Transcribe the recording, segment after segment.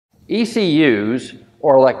ECUs,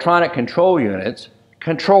 or electronic control units,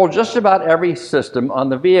 control just about every system on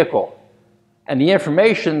the vehicle, and the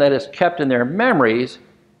information that is kept in their memories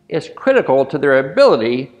is critical to their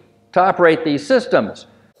ability to operate these systems.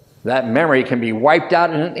 That memory can be wiped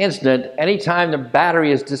out in an instant anytime the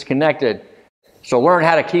battery is disconnected. So learn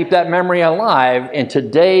how to keep that memory alive in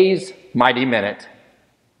today's Mighty Minute.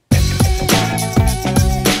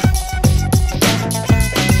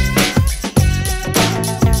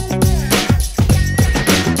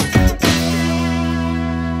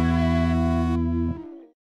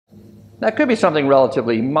 That could be something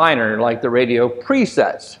relatively minor, like the radio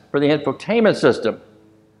presets for the infotainment system,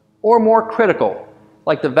 or more critical,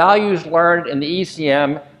 like the values learned in the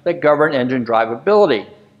ECM that govern engine drivability,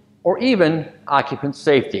 or even occupant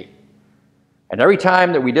safety. And every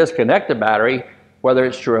time that we disconnect the battery, whether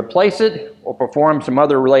it's to replace it or perform some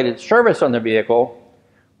other related service on the vehicle,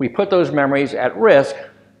 we put those memories at risk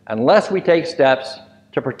unless we take steps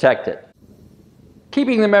to protect it.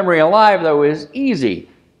 Keeping the memory alive, though, is easy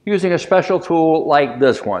using a special tool like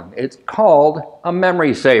this one. It's called a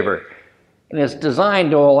memory saver, and it's designed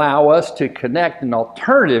to allow us to connect an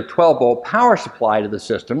alternative 12-volt power supply to the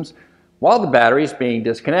systems while the battery is being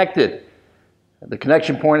disconnected. The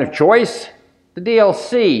connection point of choice, the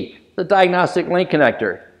DLC, the diagnostic link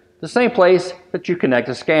connector, the same place that you connect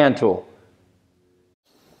a scan tool.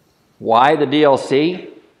 Why the DLC?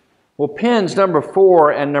 Well, pins number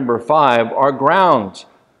 4 and number 5 are grounds,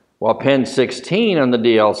 while pin 16 on the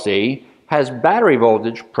DLC has battery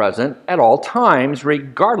voltage present at all times,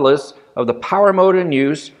 regardless of the power mode in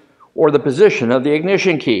use or the position of the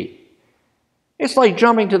ignition key. It's like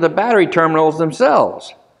jumping to the battery terminals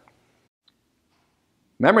themselves.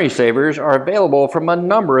 Memory savers are available from a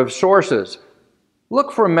number of sources.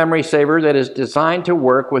 Look for a memory saver that is designed to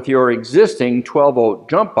work with your existing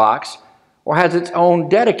 12-volt jump box or has its own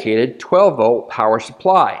dedicated 12-volt power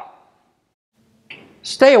supply.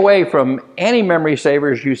 Stay away from any memory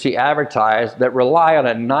savers you see advertised that rely on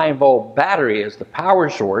a 9-volt battery as the power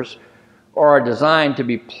source or are designed to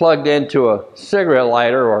be plugged into a cigarette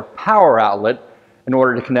lighter or power outlet in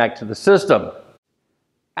order to connect to the system.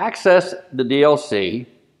 Access the DLC,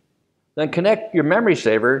 then connect your memory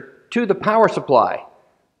saver to the power supply,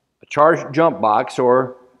 a charged jump box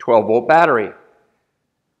or 12-volt battery.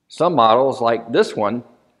 Some models, like this one,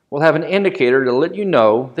 will have an indicator to let you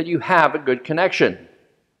know that you have a good connection.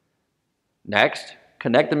 Next,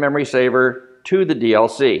 connect the memory saver to the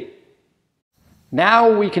DLC.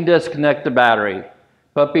 Now we can disconnect the battery,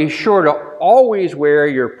 but be sure to always wear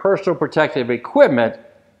your personal protective equipment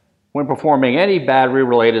when performing any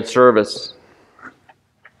battery-related service.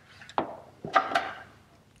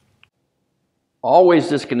 Always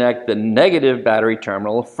disconnect the negative battery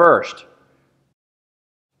terminal first.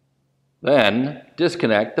 Then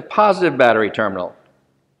disconnect the positive battery terminal.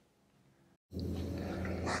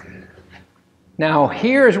 Now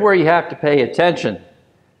here's where you have to pay attention.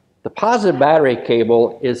 The positive battery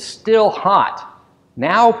cable is still hot,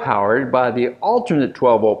 now powered by the alternate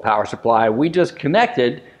 12-volt power supply we just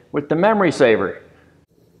connected with the memory saver.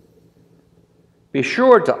 Be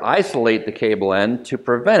sure to isolate the cable end to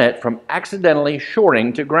prevent it from accidentally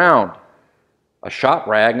shorting to ground. A shop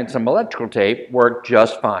rag and some electrical tape work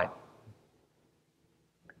just fine.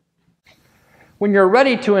 When you're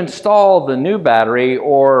ready to install the new battery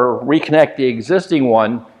or reconnect the existing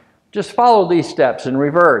one, just follow these steps in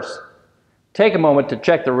reverse. Take a moment to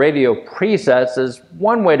check the radio presets as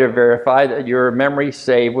one way to verify that your memory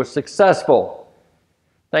save was successful.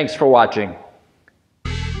 Thanks for watching.